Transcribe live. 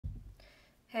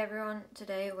Hey everyone,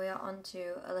 today we are on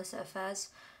to Illicit Affairs,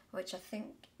 which I think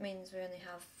means we only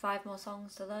have 5 more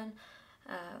songs to learn,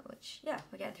 which, yeah,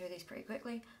 we're getting through these pretty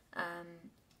quickly,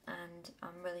 and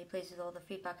I'm really pleased with all the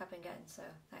feedback I've been getting, so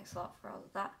thanks a lot for all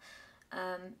of that.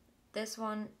 This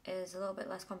one is a little bit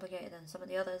less complicated than some of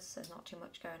the others. There's not too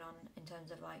much going on in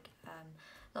terms of like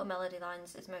little melody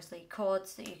lines. It's mostly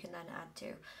chords that you can then add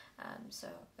to, so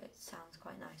it sounds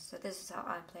quite nice. So this is how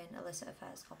I'm playing Illicit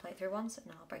Affairs. I'll play it through once and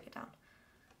then I'll break it down.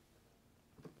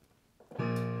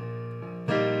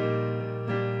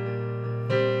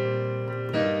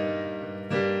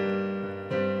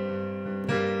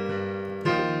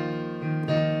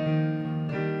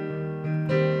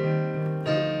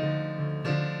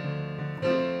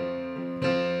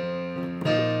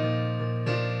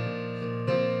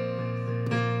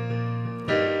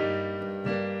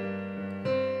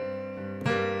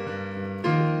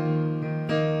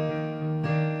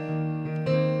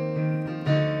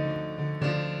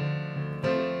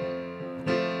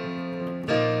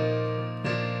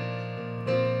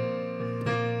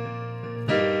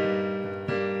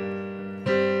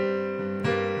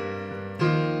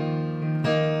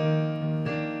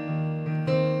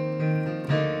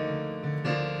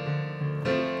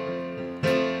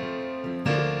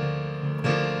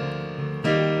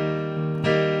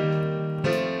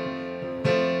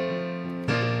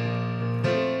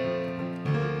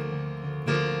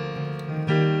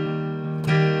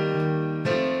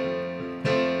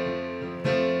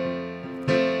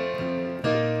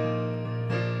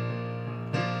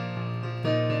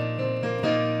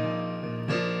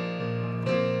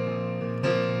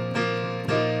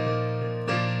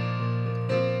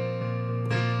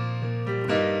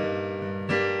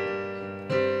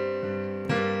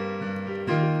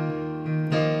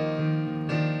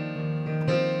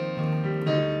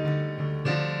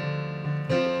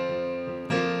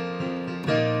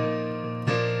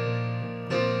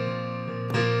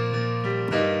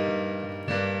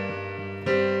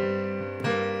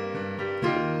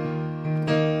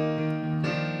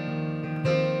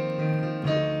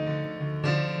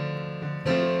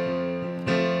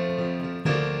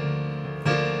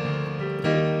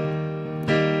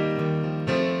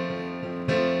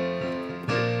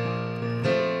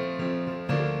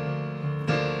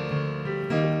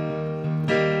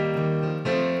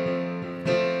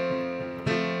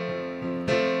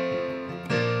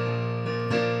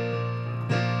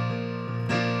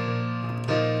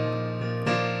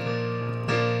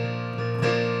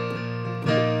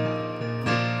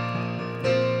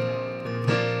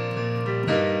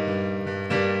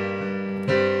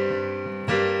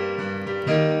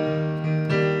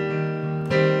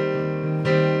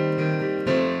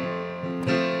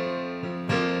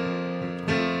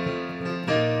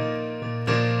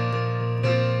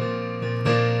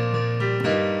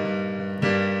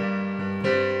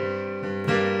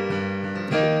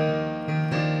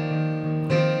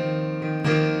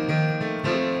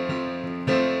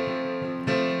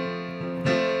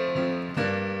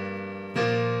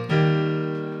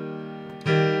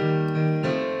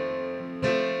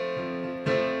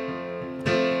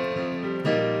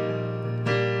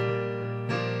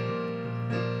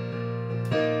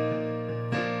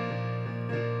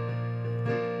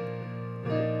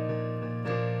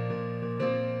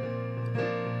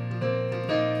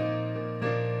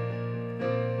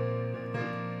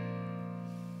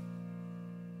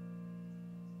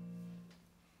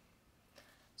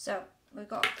 So we've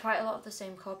got quite a lot of the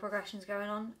same chord progressions going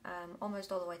on,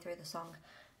 almost all the way through the song.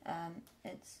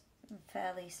 It's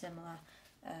fairly similar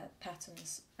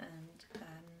patterns, and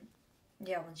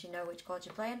yeah, once you know which chords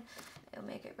you're playing, it'll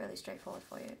make it really straightforward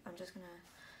for you. I'm just gonna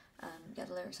get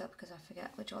the lyrics up because I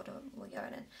forget which order we're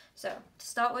going in. So to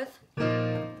start with,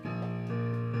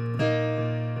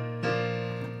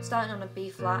 starting on a B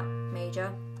flat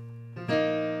major,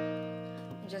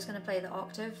 I'm just going to play the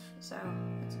octave, so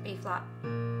it's B flat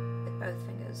with both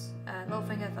fingers, little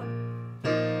finger, thumb.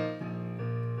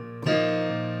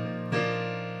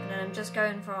 And then I'm just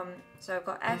going from, so I've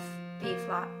got F, B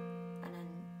flat, and then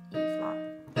E flat.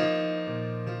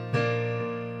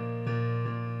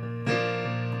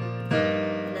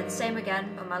 And then same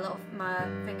again, but my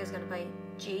finger's going to play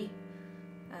G,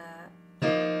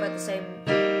 but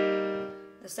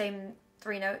the same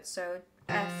 3 notes, so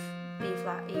F, B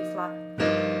flat, E flat, and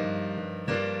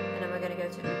then we're going to go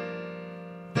to.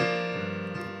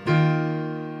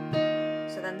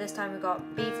 So then this time we've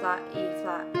got B flat, E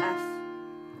flat, F,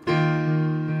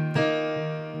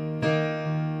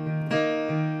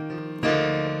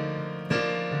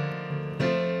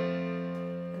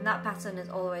 and that pattern is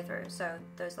all the way through. So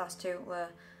those last 2 were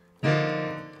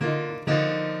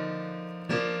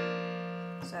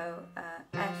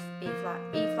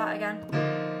flat again,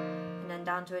 and then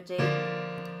down to a D,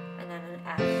 and then an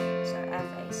F, so F,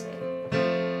 A, C.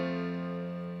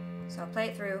 So I'll play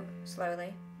it through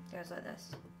slowly. It goes like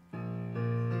this.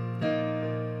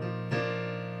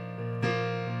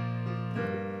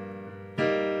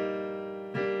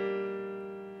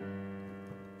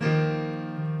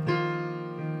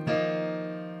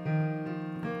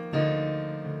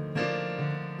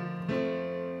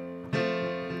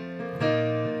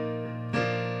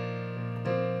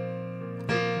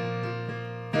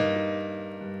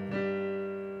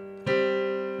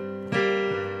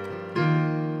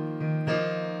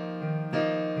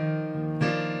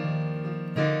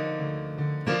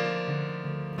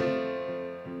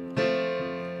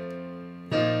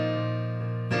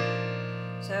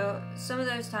 So some of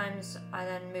those times I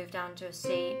then move down to a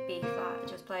C, B flat,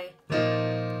 just play.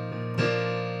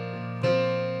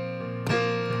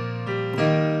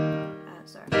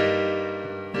 Sorry.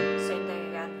 Same thing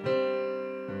again.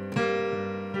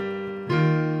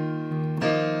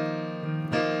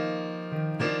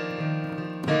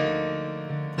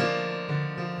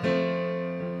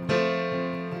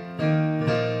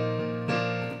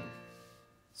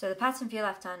 So the pattern for your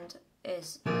left hand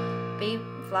is B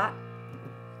flat,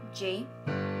 G,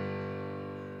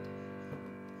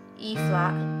 E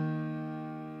flat,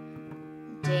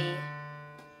 D,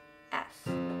 F.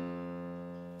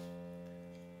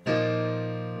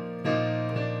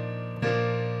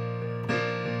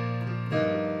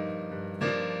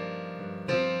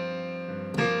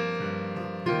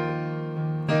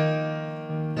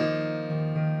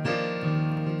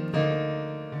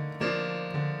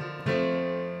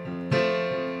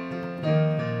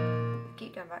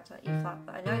 Going back to that E flat,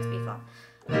 but I know it's B flat.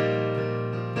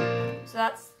 So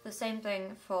that's the same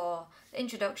thing for the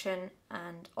introduction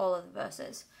and all of the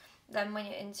verses. Then when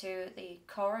you're into the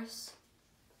chorus,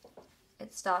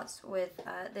 it starts with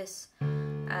this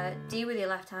D with your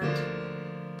left hand,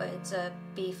 but it's a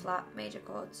B flat major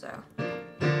chord, so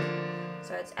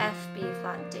it's F, B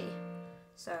flat, D.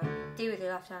 So D with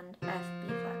your left hand, F, B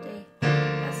flat, D.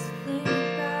 That's the thing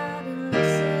about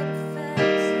illicit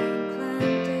affairs and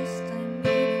clandestine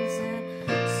meetings and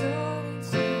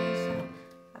solitude.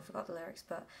 I forgot the lyrics,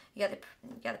 but you get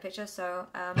the picture. So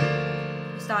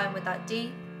you're starting with that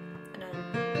D, and then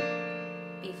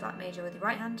B flat major with your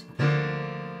right hand,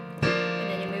 and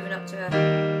then you're moving up to a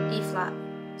E flat.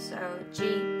 So G,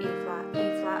 B flat,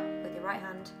 E flat with your right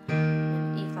hand,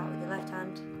 and E flat with your left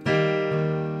hand,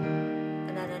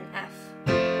 and then an F.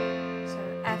 So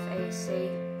F, A, C,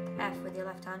 F with your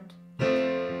left hand,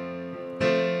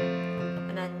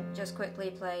 and then just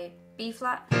quickly play B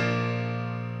flat.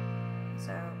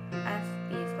 So F,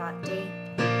 B flat, D,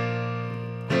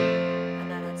 and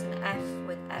then it's an F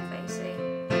with F, A, C,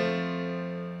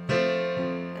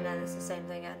 and then it's the same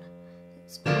thing again.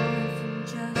 It's born from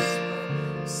just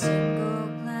one single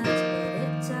glance, but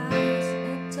it dies,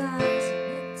 it dies,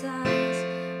 it dies.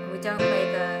 And we don't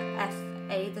play the F,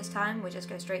 A this time, we just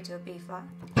go straight to a B flat.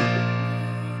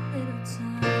 Little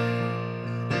time.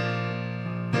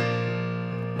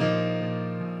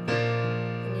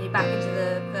 And you're back into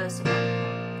the verse again.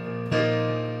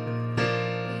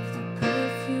 Leave the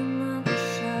perfume on the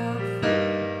shelf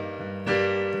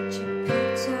that you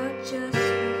picked out just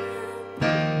for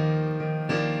him,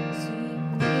 so you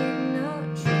leave no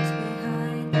trace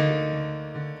behind,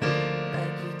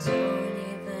 like you don't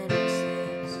even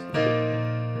exist.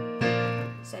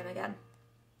 Same again.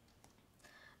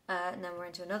 And then we're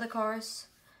into another chorus,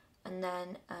 and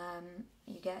then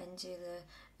you get into the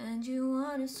and you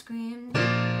wanna scream.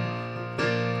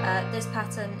 This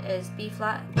pattern is B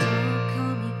flat, don't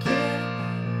call me kid,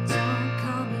 don't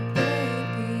call me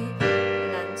baby,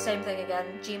 and then same thing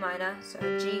again, G minor, so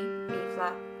G, B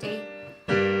flat, D.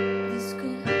 This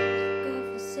could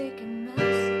God-forsaken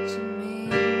message you made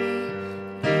me.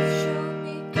 You've shown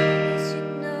me goodness, you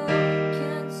know I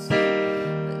can't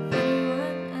sing with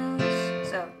anyone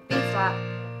else. So B flat,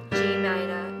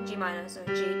 G minor, so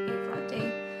G, B flat, D,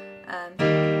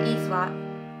 E flat,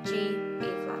 G, B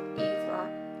flat, E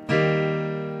flat,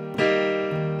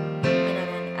 and then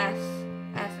an F,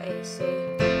 F, A, C.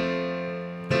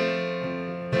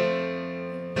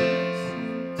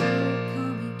 Don't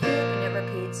call me kid, and it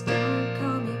repeats, don't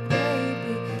call me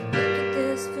baby. Look at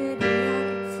this video,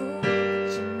 fool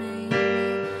that you made me.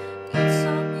 You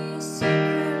taught me a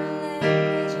secret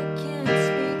language I can't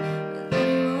speak with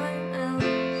anyone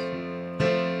else.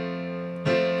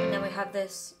 And then we have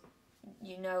this,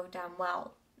 you know damn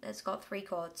well, it's got 3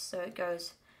 chords, so it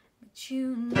goes, but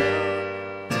you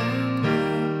know damn well.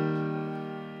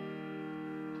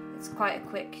 It's quite a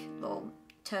quick little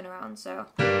turnaround, so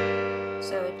a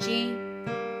G,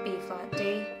 B flat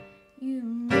D, you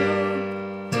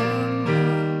know, down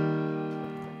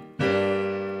low.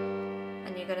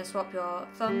 And you're going to swap your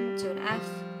thumb to an F,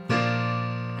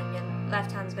 and your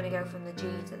left hand's going to go from the G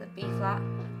to the B flat,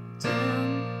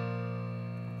 down,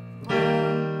 low.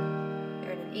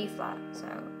 You're in an E flat, so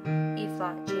E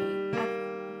flat, G, F,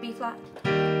 B flat. For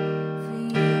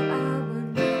you I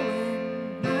would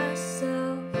ruin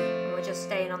myself. And we're just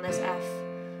staying on this F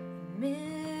a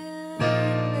million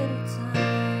little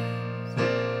times.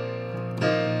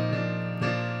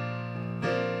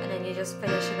 And then you're just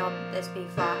finishing on this B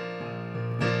flat,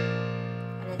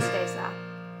 and it stays there.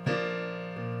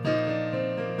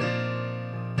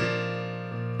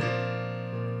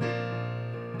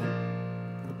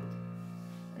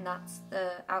 And that's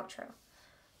the outro.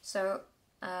 So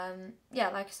yeah,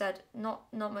 like I said,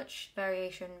 not much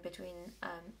variation between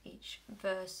each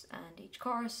verse and each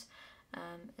chorus.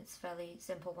 It's fairly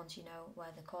simple once you know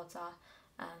where the chords are,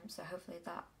 so hopefully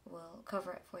that will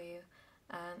cover it for you.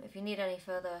 If you need any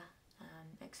further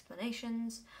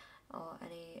explanations or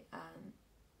any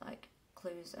like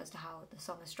clues as to how the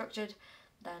song is structured,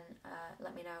 then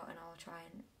let me know and I'll try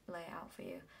and lay it out for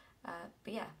you.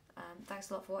 But yeah, thanks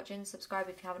a lot for watching. Subscribe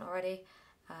if you haven't already.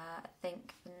 I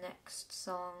think the next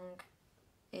song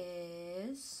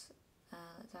is,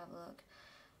 let's have a look,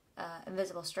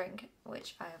 Invisible String,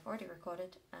 which I have already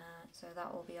recorded, so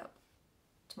that will be up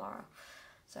tomorrow.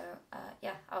 So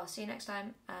yeah, I'll see you next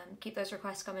time. Keep those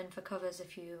requests coming for covers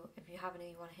if you have any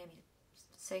you want to hear me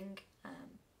sing,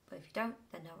 but if you don't,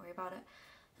 then don't worry about it.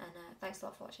 And thanks a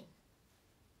lot for watching.